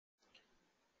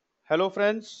Hello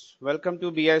friends, welcome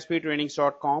to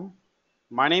bisptrainings.com.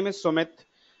 My name is Sumit.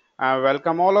 I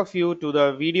welcome all of you to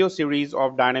the video series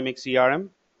of Dynamic CRM.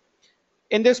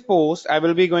 In this post, I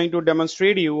will be going to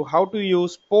demonstrate you how to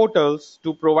use portals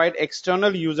to provide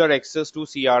external user access to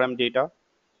CRM data.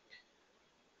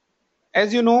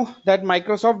 As you know that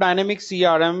Microsoft Dynamics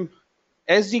CRM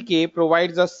SDK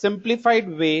provides a simplified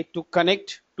way to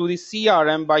connect to the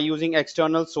CRM by using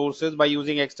external sources, by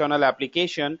using external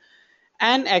application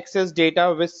and access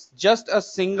data with just a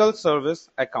single service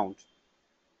account.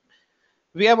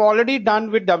 We have already done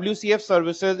with WCF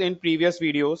services in previous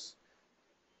videos.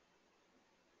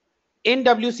 In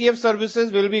WCF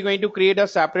services, we'll be going to create a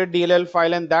separate DLL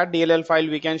file, and that DLL file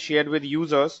we can share with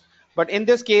users. But in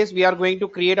this case, we are going to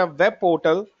create a web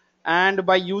portal, and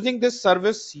by using this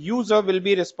service, user will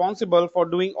be responsible for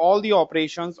doing all the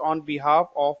operations on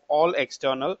behalf of all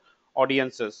external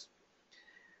audiences.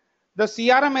 The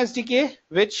CRM SDK,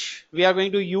 which we are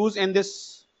going to use in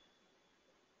this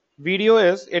video,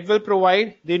 it will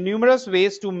provide the numerous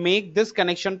ways to make this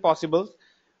connection possible.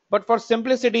 But for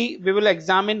simplicity, we will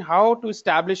examine how to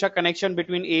establish a connection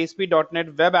between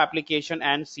ASP.NET Web Application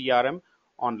and CRM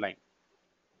Online.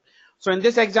 So in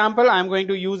this example, I'm going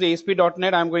to use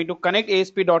ASP.NET. I'm going to connect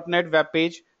ASP.NET web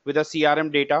page with a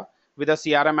CRM data, with a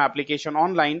CRM application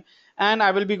online, and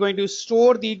I will be going to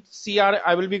store the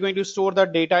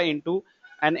data into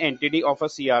an entity of a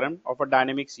CRM, of a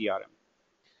dynamic CRM.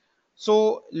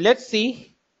 So let's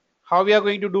see how we are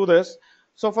going to do this.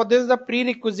 So for this, the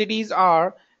prerequisites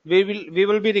are we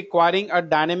will be requiring a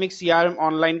dynamic CRM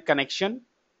online connection,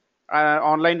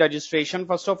 online registration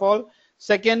first of all.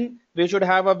 Second, we should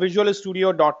have a Visual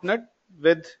Studio.NET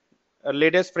with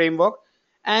latest framework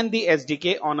and the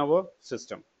SDK on our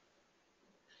system.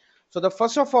 So the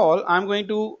first of all, I'm going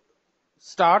to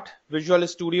start Visual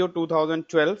Studio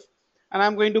 2012 and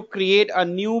I'm going to create a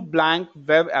new blank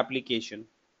web application.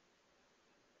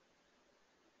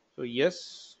 So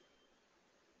yes.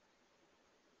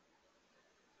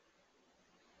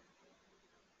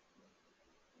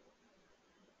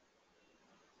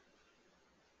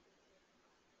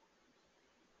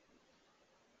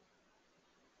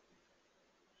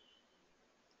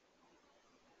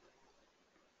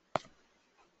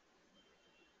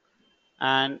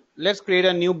 And let's create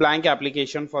a new blank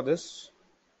application for this.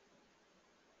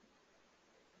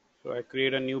 So I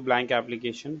create a new blank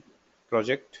application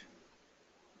project.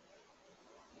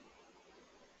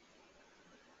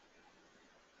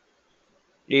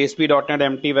 ASP.NET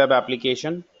empty web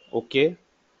application. Okay.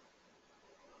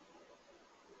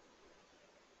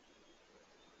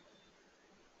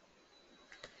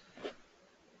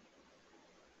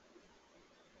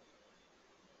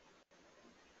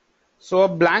 So a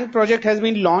blank project has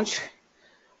been launched.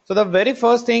 So the very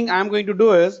first thing I'm going to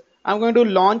do is I'm going to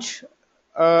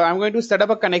set up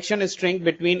a connection string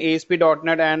between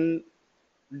ASP.NET and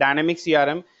Dynamic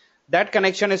CRM. That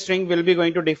connection string will be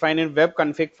going to define in web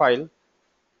config file.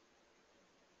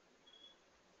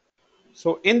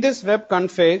 So in this web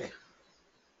config,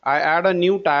 I add a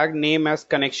new tag name as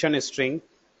connection string.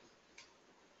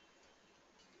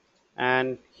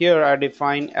 And here I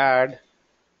define add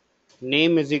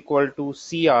name is equal to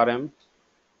CRM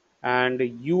and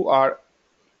UR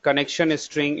connection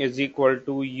string is equal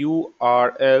to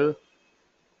URL.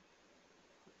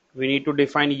 We need to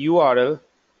define URL,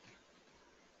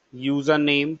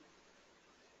 username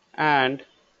and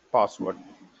password.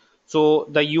 So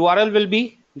the URL will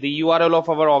be the URL of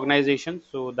our organization.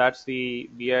 So that's the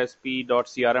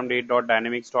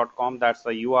bisp.crmdate.dynamics.com. That's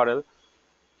the URL.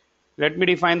 Let me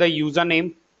define the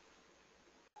username.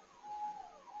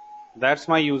 That's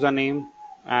my username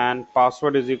and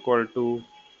password is equal to.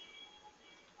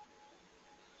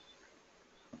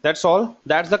 That's all.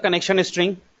 That's the connection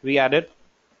string we added.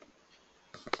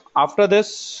 After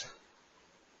this,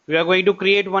 we are going to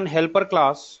create one helper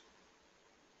class.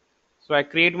 So I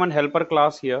create one helper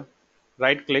class here,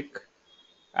 right click,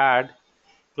 add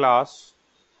class,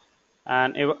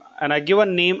 and I give a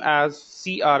name as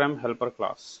CRM helper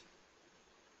class.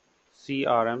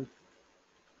 CRM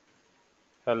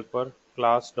helper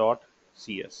class dot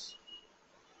CS.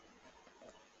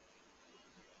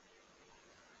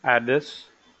 Add this,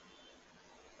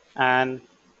 and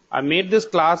I made this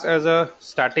class as a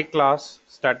static class,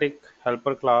 static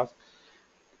helper class.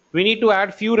 We need to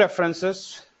add few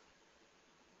references.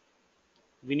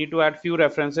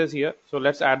 Here. So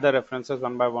let's add the references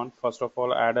one by one. First of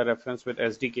all, add a reference with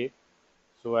SDK.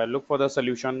 So I look for the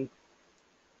solution.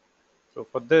 So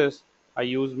for this, I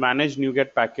use manage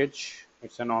NuGet package.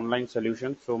 It's an online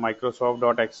solution. So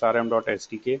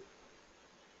Microsoft.xrm.sdk.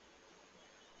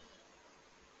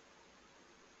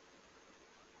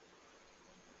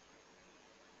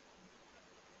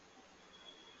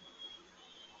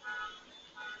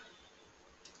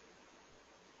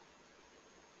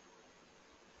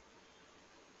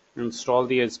 install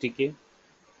the SDK.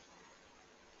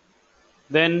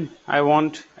 Then I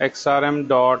want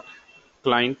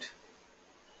xrm.client.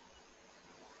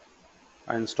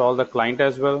 I install the client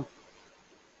as well,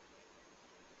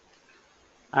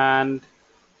 and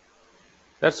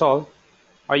that's all.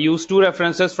 I use 2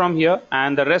 references from here,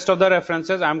 and the rest of the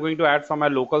references I'm going to add from my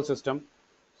local system.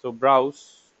 So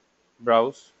browse,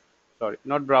 sorry,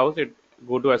 not browse, it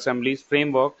go to assemblies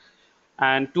framework,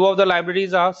 and 2 of the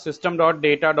libraries are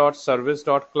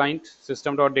system.data.service.client,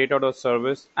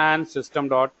 system.data.service, and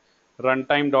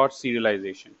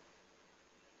system.runtime.serialization.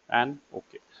 And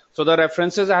okay, so the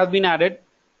references have been added.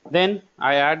 Then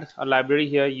I add a library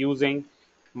here using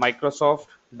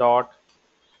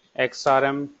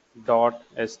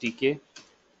microsoft.xrm.sdk,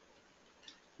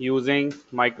 using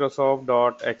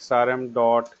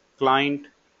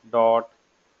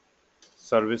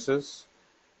microsoft.xrm.client.services,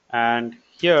 and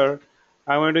here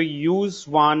I'm going to use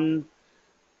one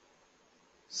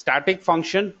static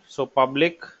function. So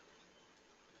public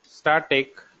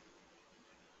static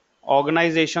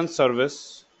organization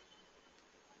service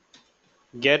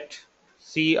get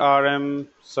CRM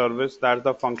service, that's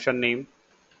the function name.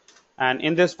 And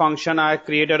in this function I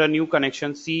created a new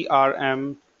connection,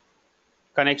 CRM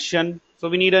connection. So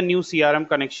we need a new CRM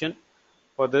connection.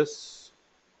 For this,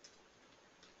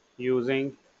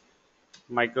 using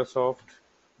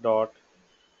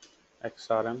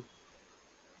Microsoft.xrm.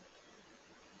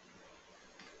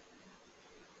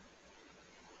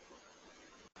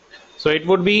 So it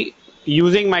would be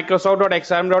using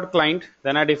Microsoft.xrm.client.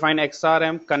 Then I define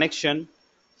XRM connection,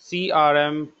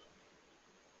 CRM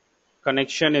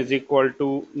connection is equal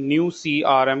to new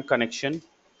CRM connection,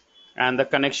 and the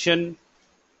connection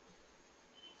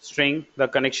string, the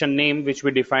connection name which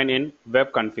we define in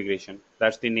web configuration,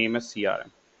 that's the name as CRM,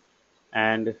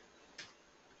 and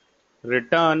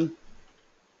return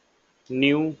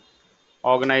new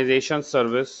organization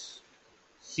service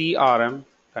CRM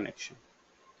connection.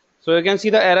 So you can see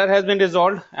the error has been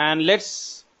resolved, and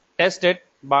let's test it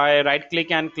by right click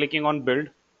and clicking on build.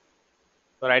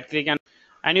 So right click,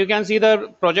 and you can see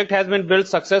the project has been built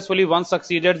successfully. 1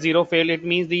 succeeded, 0 failed. It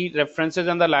means the references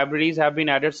and the libraries have been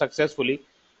added successfully.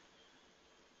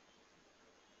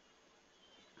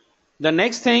 The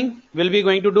next thing we'll be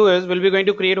going to do is we'll be going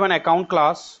to create one account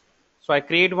class. So I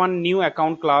create one new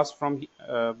account class from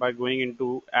by going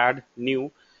into add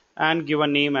new and give a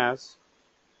name as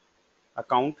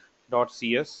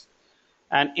account.cs,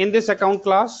 and in this account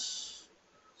class,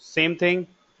 same thing,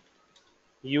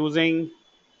 using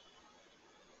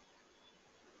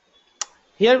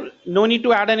here no need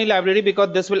to add any library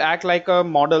because this will act like a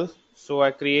model. So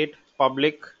I create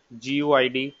public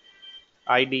GUID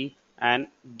ID and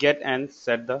get and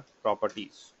set the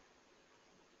properties.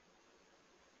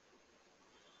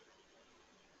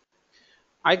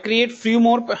 I create few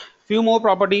more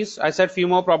properties. I set few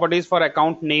more properties for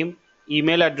account name,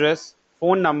 email address,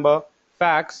 phone number,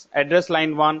 fax, address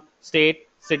line 1, state,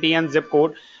 city and zip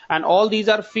code, and all these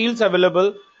are fields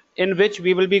available in which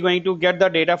we will be going to get the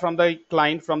data from the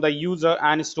client, from the user,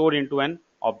 and store into an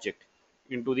object,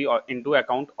 into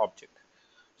account object.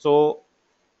 So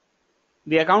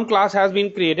the account class has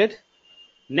been created.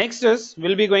 Next is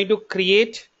we'll be going to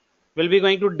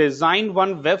design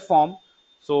one web form.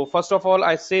 So first of all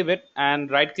I save it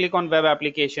and right click on web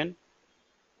application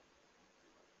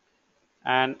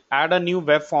and add a new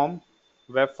web form,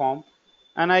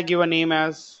 and I give a name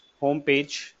as home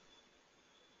page.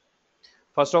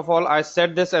 First of all I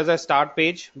set this as a start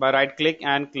page by right click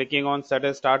and clicking on set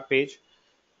as start page.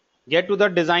 Get to the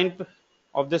design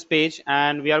of this page,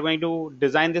 and we are going to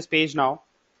design this page now.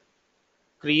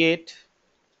 Create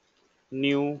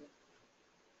new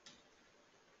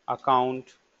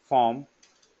account form,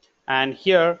 and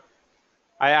here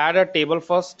I add a table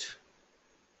first.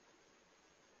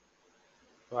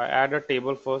 So I add a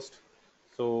table first.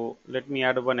 So let me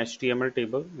add one HTML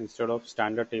table instead of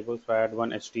standard table. So I add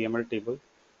one HTML table.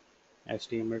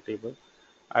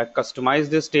 I customize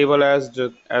this table as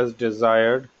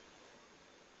desired.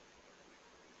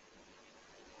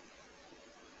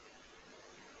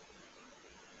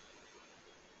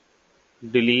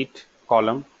 Delete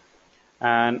column,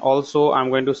 and also I'm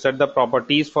going to set the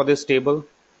properties for this table.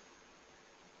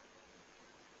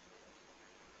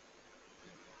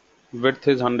 Width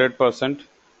is 100%.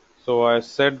 So I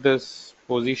set this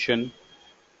position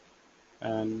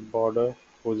and border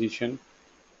position.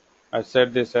 I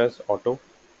set this as auto.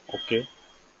 Okay,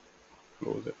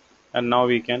 close it, and now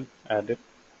we can add it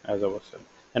as ourselves.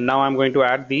 And now I'm going to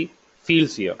add the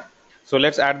fields here. So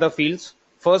let's add the fields.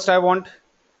 First I want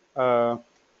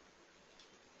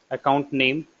account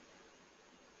name.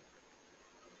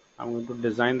 I'm going to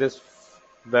design this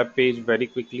web page very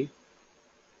quickly.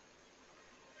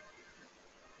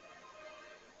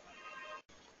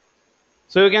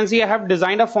 So you can see I have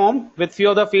designed a form with few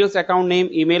of the fields: account name,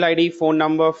 email ID, phone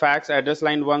number, fax, address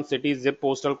line 1, city, zip,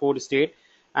 postal code, state,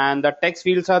 and the text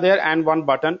fields are there and one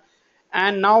button.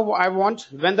 And now I want,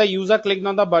 when the user clicked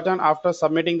on the button after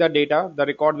submitting the data, the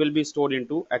record will be stored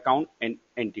into account and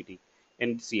entity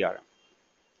in CRM.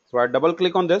 So I double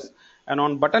click on this, and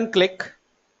on button click,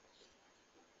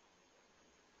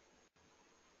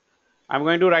 I'm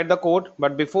going to write the code,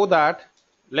 but before that,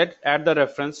 let's add the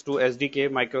reference to SDK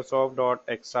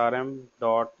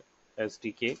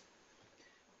Microsoft.xrm.sdk,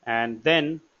 and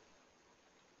then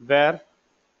where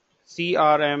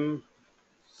CRM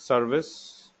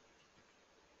service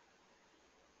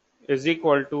is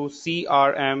equal to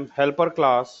CRM helper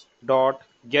class dot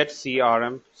get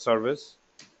CRM service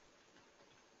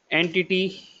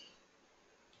entity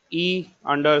e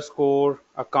underscore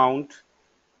account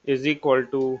is equal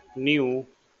to new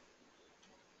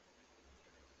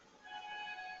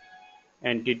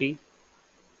entity,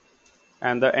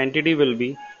 and the entity will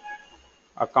be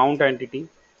account entity.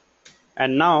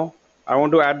 And now I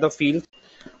want to add the fields.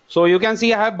 So you can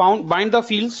see I have bind the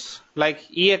fields like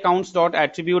eAccounts dot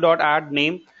attribute dot add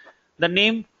name. The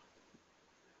name,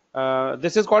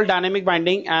 this is called dynamic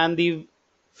binding, and the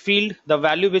field, the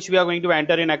value which we are going to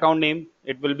enter in account name,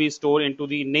 it will be stored into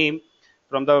the name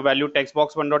from the value text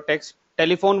box 1 dot text.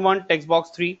 Telephone 1 text box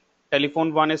 3,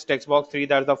 telephone 1 is text box 3,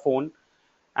 that's the phone.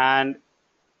 And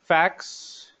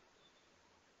fax,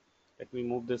 let me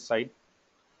move this side,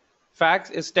 fax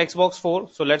is text box 4,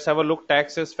 so let's have a look.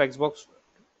 Tax is text box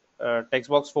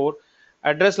 4.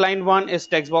 Address line 1 is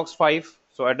text box 5,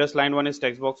 so address line 1 is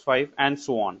text box 5, and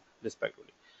so on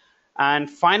respectively. And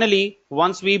finally,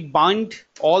 once we bind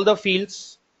all the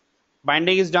fields,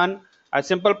 binding is done, a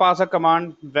simple pass a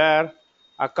command where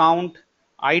account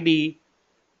ID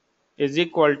is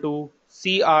equal to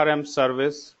CRM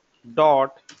service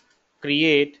dot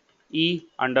create e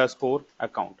underscore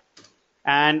account,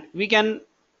 and we can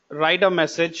write a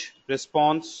message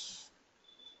response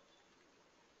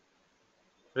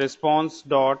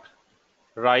dot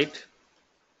write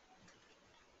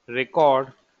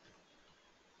record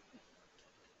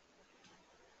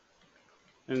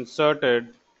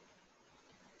inserted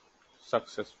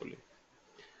successfully.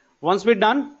 Once we're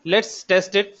done, let's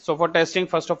test it. So for testing,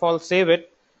 first of all, save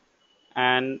it,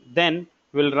 and then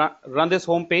we'll run this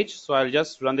home page. So I'll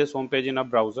just run this home page in a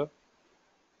browser.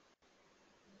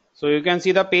 So you can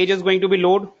see the page is going to be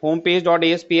load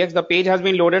homepage.aspx. The page has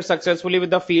been loaded successfully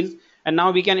with the fields, and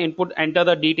now we can enter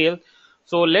the detail.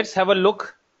 So let's have a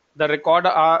look. The record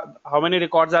how many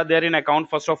records are there in account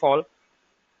first of all,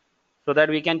 so that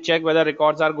we can check whether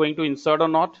records are going to insert or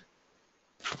not.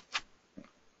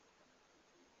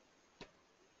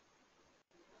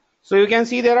 So you can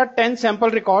see there are 10 sample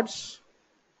records,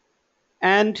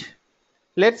 and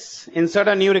let's insert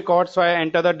a new record. So I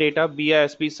enter the data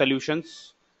BISP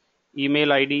solutions,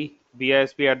 email ID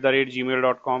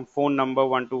bisp@gmail.com, phone number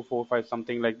 1245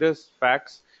 something like this,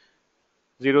 fax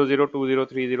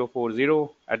 00203040,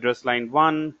 address line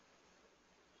 1,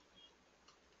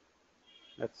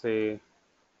 let's say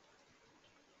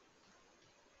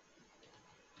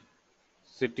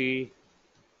city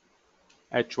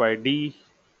HYD,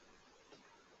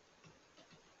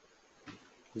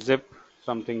 zip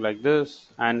something like this,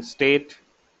 and state,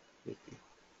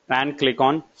 and click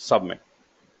on submit.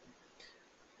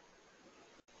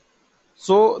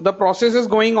 So the process is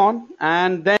going on,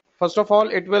 and then first of all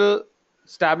it will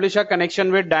establish a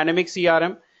connection with Dynamic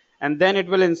CRM, and then it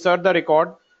will insert the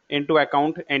record into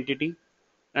account entity.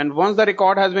 And once the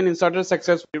record has been inserted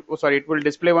successfully, it will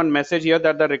display one message here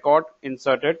that the record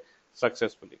inserted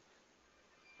successfully.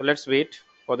 So let's wait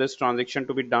for this transaction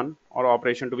to be done or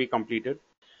operation to be completed.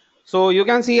 So you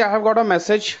can see I have got a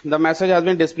message. The message has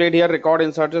been displayed here, record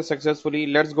inserted successfully.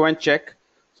 Let's go and check.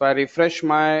 So I refresh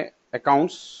my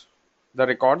accounts, the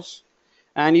records,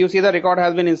 and you see the record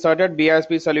has been inserted,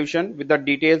 BISP solution, with the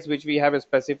details which we have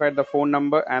specified, the phone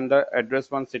number and the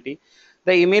address 1 city.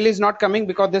 The email is not coming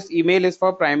because this email is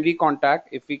for primary contact.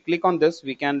 If we click on this,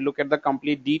 we can look at the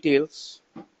complete details.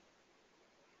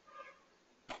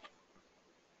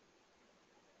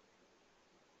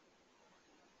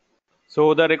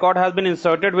 So the record has been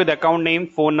inserted with account name,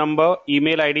 phone number,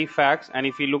 email ID, fax, and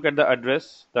if you look at the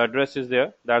address is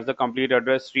there. That's the complete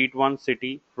address, street 1,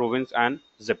 city, province, and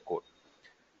zip code.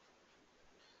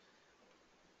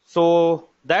 So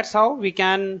that's how we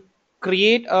can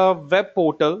create a web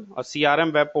portal, a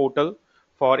CRM web portal,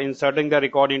 for inserting the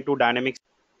record into Dynamics.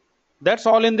 That's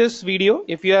all in this video.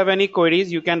 If you have any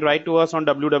queries, you can write to us on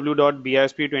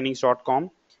www.bisptrainings.com.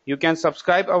 You can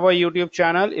subscribe our YouTube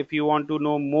channel if you want to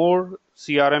know more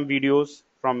CRM videos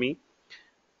from me.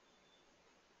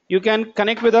 You can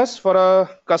connect with us for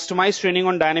a customized training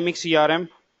on Dynamic CRM.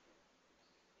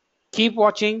 Keep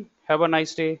watching. Have a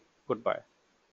nice day. Goodbye.